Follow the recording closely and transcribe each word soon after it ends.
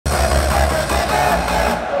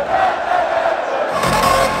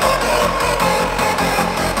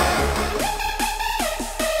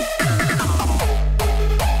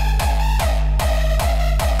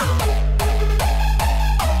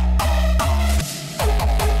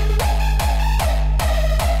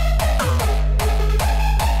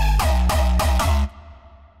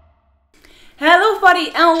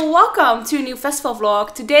everybody and welcome to a new festival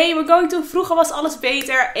vlog. Today we're going to Vroeger Was Alles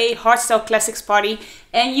Beter, a hardstyle classics party.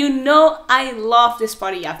 And you know I love this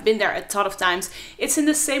party. I've been there a ton of times. It's in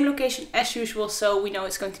the same location as usual, so we know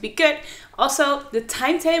it's going to be good. Also, the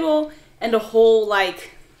timetable and the whole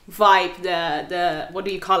like vibe, the what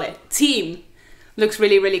do you call it, theme, looks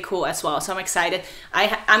really cool as well. So I'm excited.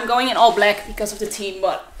 I'm going in all black because of the theme,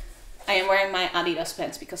 but I am wearing my Adidas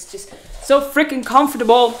pants because it's just so freaking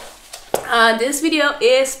comfortable. This video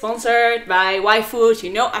is sponsored by YFood.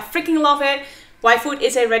 You know I freaking love it. YFood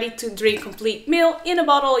is a ready to drink complete meal in a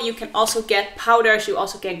bottle. You can also get powders, you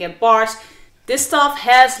also can get bars. This stuff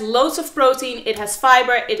has loads of protein, it has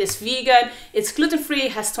fiber, it is vegan, it's gluten free,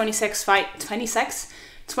 has 26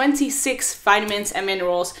 vitamins and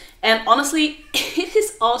minerals. And honestly, it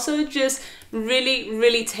is also just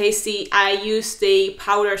really tasty. I use the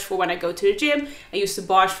powders for when I go to the gym. I use the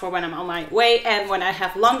bars for when I'm on my way, and when I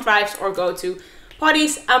have long drives or go to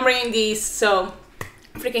parties, I'm bringing these. So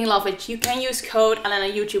freaking love it. You can use code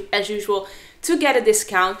Alana YouTube as usual to get a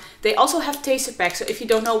discount. They also have taster packs, so if you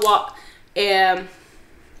don't know what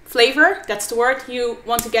flavor, that's the word, you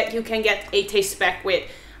want to get, you can get a taster pack with,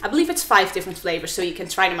 I believe it's 5 different flavors, so you can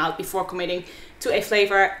try them out before committing to a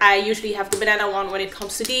flavor. I usually have the banana one when it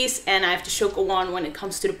comes to these, and I have the chocolate one when it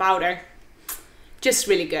comes to the powder. Just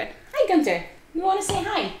really good. Hi Gunther, you want to say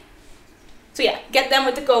hi? So yeah, get them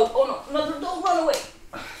with the code. Oh no, don't run away.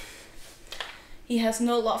 He has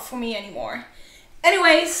no love for me anymore.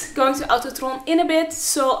 Anyways, going to Autotron in a bit,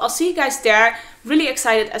 so I'll see you guys there. Really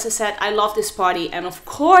excited, as I said, I love this party, and of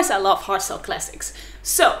course I love hardstyle classics.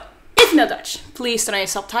 So, if you know Dutch, please turn on your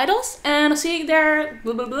subtitles, and I'll see you there,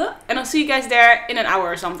 and I'll see you guys there in an hour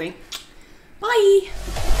or something. Bye!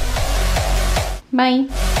 Bye!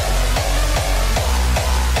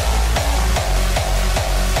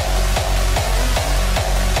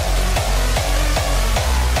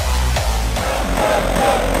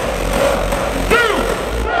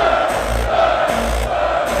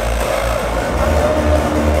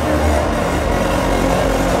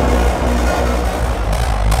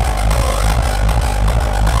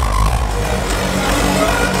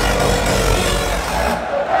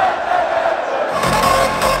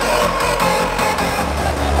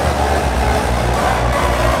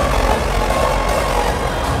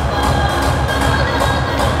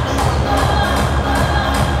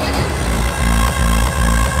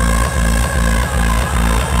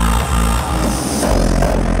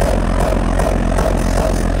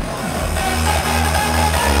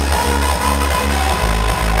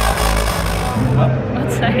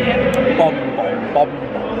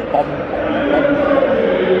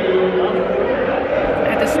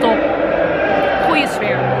 Het is top. Goeie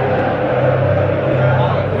sfeer.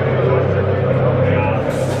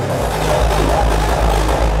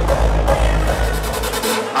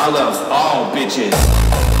 I love all bitches.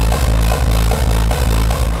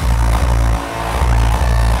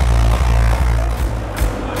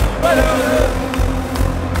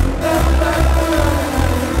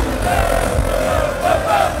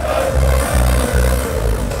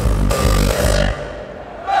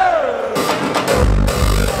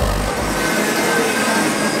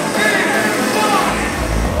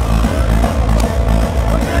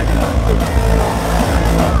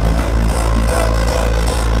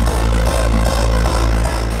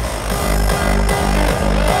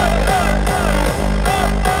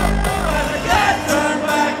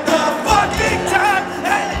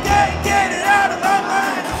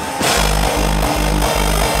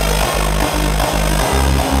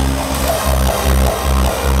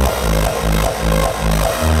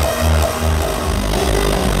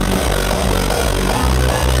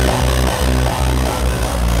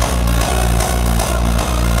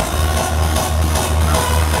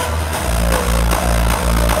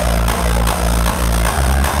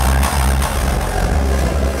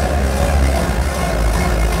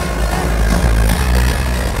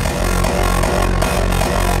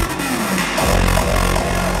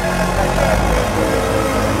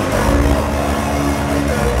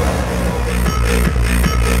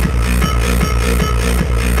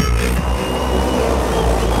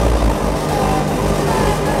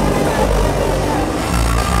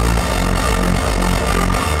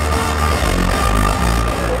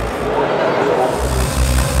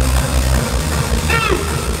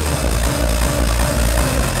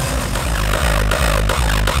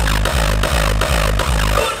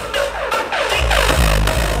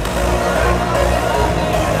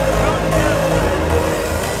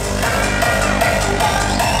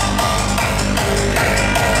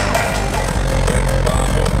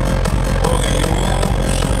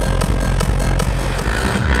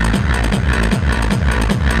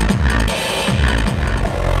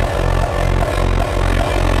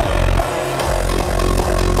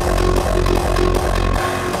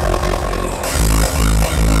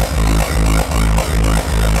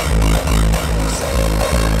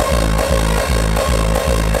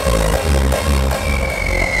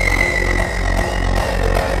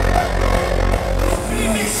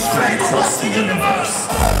 the universe.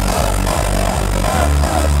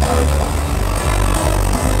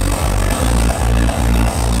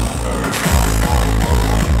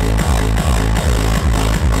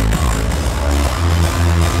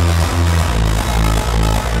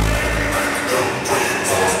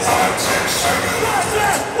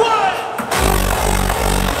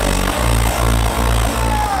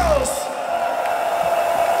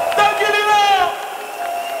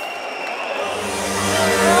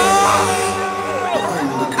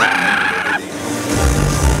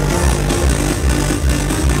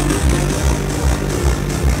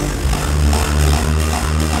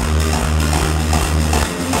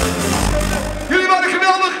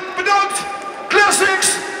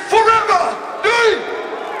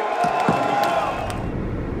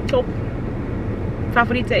 Top.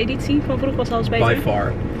 Favoriete editie van Vroeger Was Alles Beter? By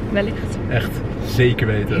far. Wellicht. Echt, zeker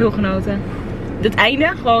weten. Heel genoten. Het einde,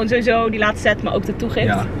 gewoon sowieso die laatste set, maar ook de toegift.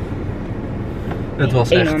 Ja. Het was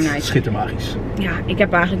enorm echt nice. schittermagisch. Ja, ik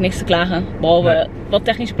heb eigenlijk niks te klagen. Behalve wat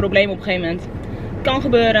technische problemen op een gegeven moment. Kan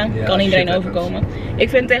gebeuren, Ja, kan iedereen shit overkomen. Ik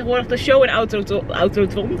vind tegenwoordig de show in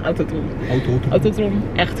Autotron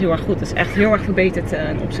echt heel erg goed. Het is echt heel erg verbeterd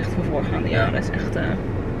ten opzichte van voorgaande jaren. Het is echt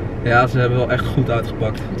ja, ze hebben wel echt goed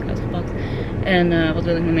uitgepakt. goed uitgepakt. En wat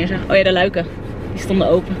wil ik nog meer zeggen? Oh ja, de luiken. Die stonden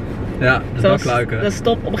open. Ja, de dakluiken. Dat is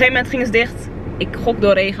top. Op een gegeven moment gingen ze dicht. Ik gok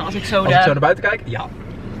door regen als ik zo Als ik zo naar buiten kijk, ja.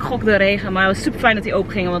 Ik gok door regen, maar het was super fijn dat die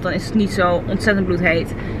open gingen, want dan is het niet zo ontzettend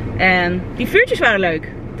bloedheet. En die vuurtjes waren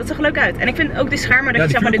leuk. Dat zag er leuk uit. En ik vind ook die schermen dat je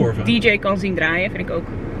zeg maar de DJ kan zien draaien, vind ik ook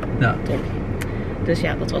top. Dus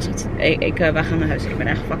ja, dat was het. Wij gaan naar huis. Ik ben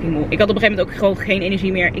echt fucking moe. Ik had op een gegeven moment ook gewoon geen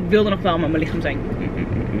energie meer. Ik wilde nog wel, maar mijn lichaam zei...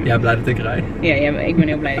 Ja, blij dat ik rij. Ja, ik ben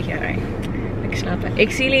heel blij dat jij rijdt. Lekker slapen.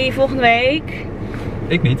 Ik zie jullie volgende week.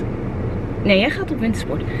 Ik niet. Nee, jij gaat op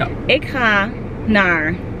wintersport. Ja. Ik ga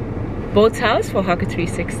naar Bootshouse voor Hacker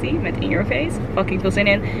 360 met In Your Face. Fucking veel zin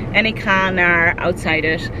in. En ik ga naar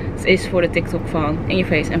Outsiders. Dat is voor de TikTok van In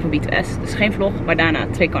Your Face en van VWAB. Dus geen vlog, maar daarna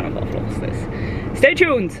 2 carnaval vlogs. Dus stay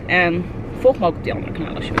tuned. En volg me ook op die andere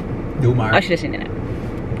kanalen als je wil. Doe maar. Als je er zin in hebt.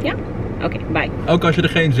 Ja? Oké, bye. Ook als je er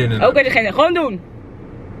geen zin in hebt. Ook als je er geen zin in hebt. Gewoon doen.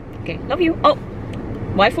 Oké, love you. Oh,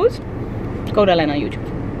 Wildstylez. Code alleen aan YouTube.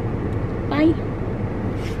 Bye.